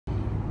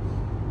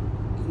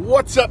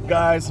What's up,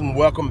 guys, and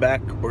welcome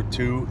back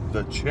to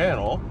the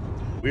channel.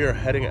 We are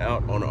heading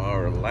out on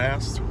our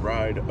last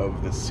ride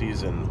of the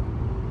season,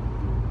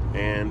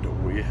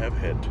 and we have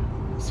hit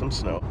some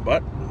snow,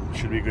 but it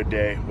should be a good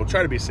day. We'll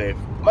try to be safe.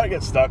 Might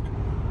get stuck,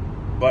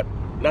 but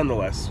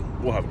nonetheless,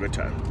 we'll have a good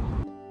time.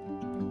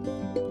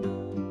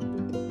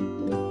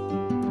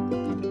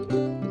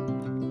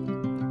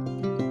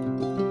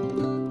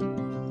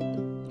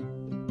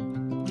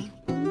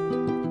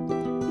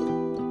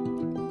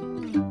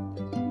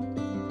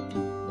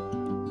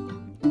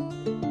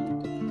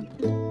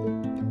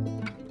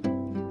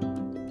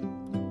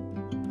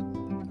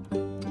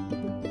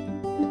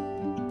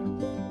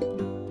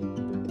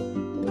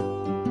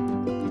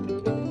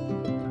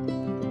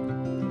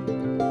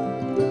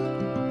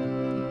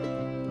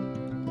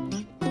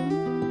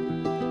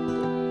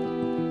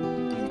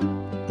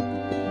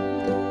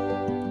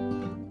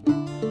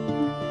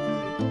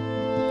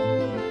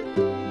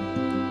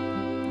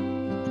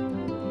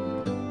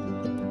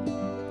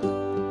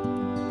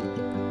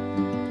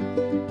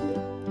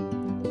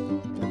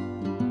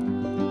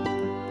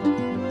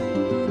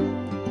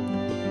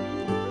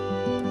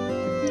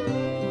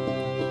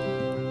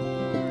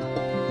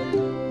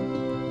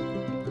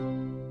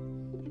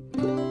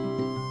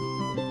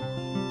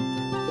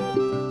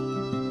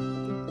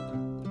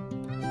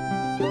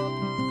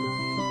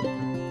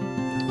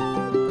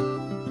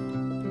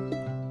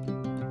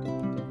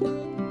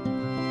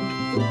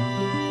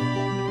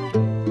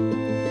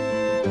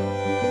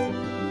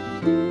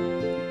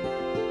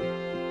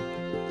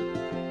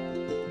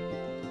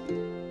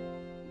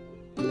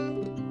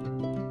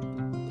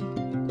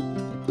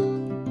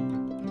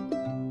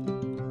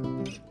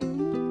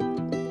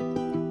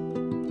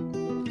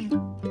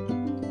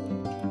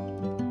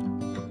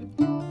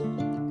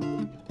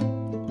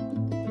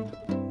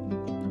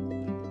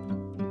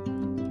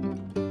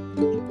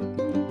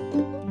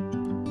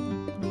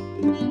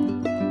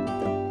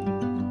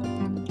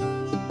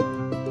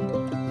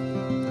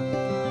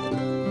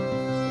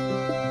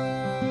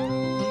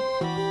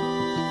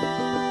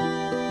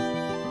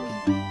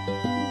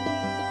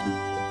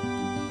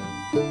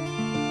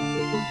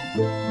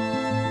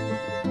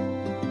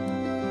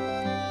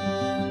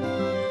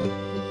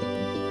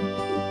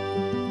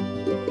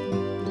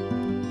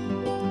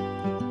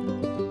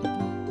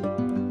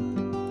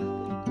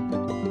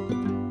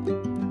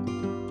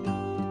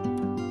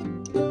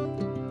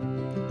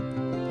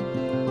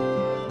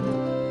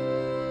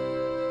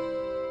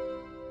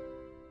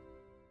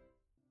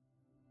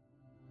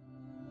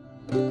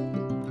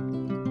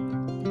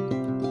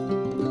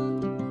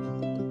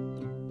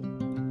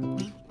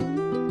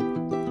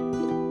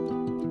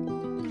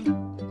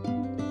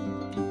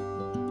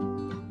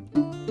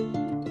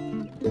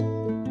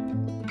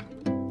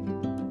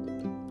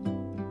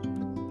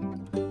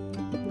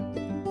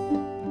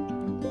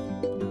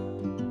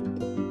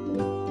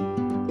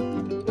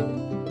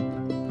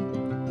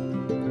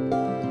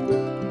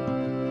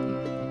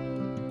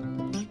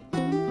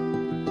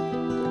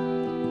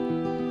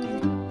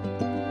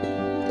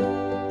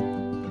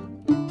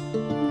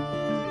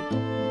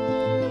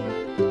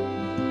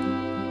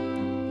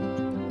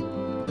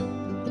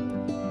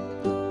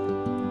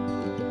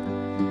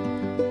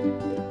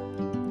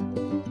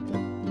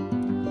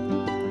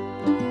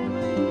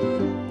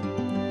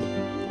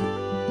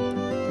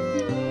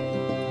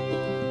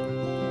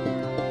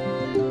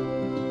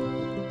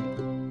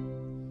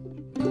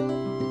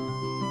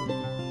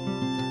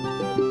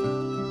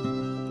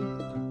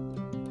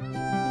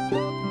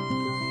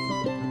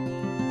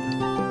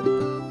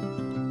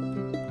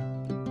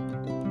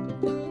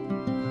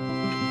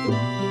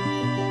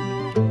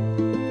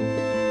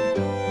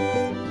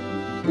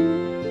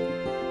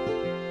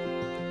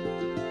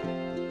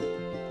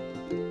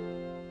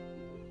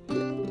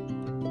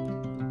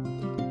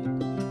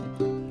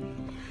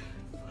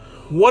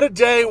 What a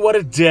day, what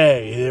a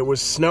day. It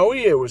was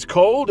snowy, it was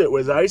cold, it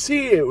was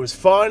icy, it was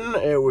fun,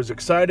 it was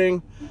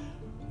exciting.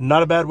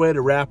 Not a bad way to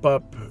wrap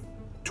up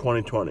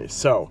 2020.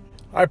 So,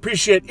 I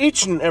appreciate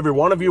each and every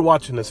one of you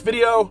watching this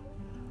video.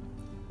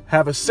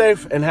 Have a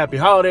safe and happy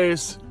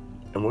holidays,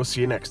 and we'll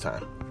see you next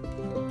time.